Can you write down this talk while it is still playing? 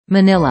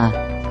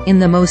Manila. In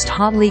the most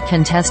hotly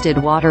contested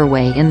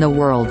waterway in the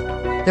world,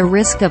 the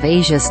risk of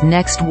Asia's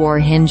next war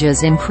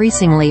hinges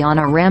increasingly on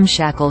a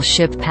ramshackle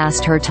ship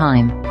past her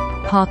time,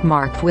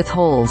 pockmarked with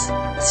holes,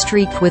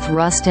 streaked with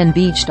rust and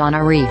beached on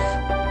a reef.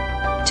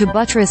 To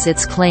buttress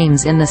its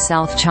claims in the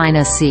South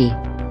China Sea,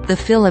 the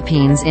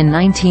Philippines in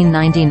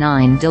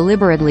 1999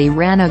 deliberately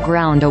ran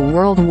aground a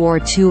World War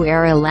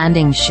II-era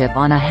landing ship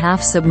on a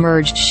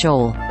half-submerged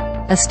shoal,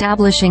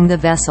 establishing the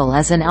vessel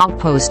as an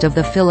outpost of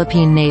the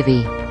Philippine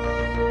Navy.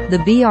 The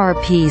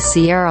BRP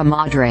Sierra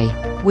Madre,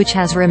 which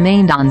has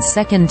remained on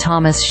Second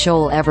Thomas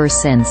Shoal ever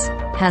since,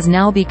 has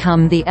now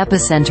become the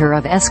epicenter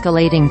of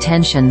escalating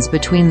tensions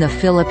between the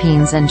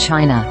Philippines and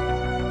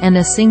China, and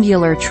a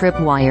singular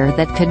tripwire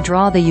that could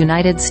draw the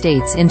United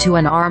States into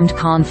an armed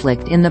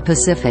conflict in the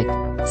Pacific,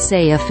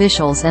 say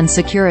officials and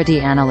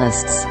security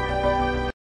analysts.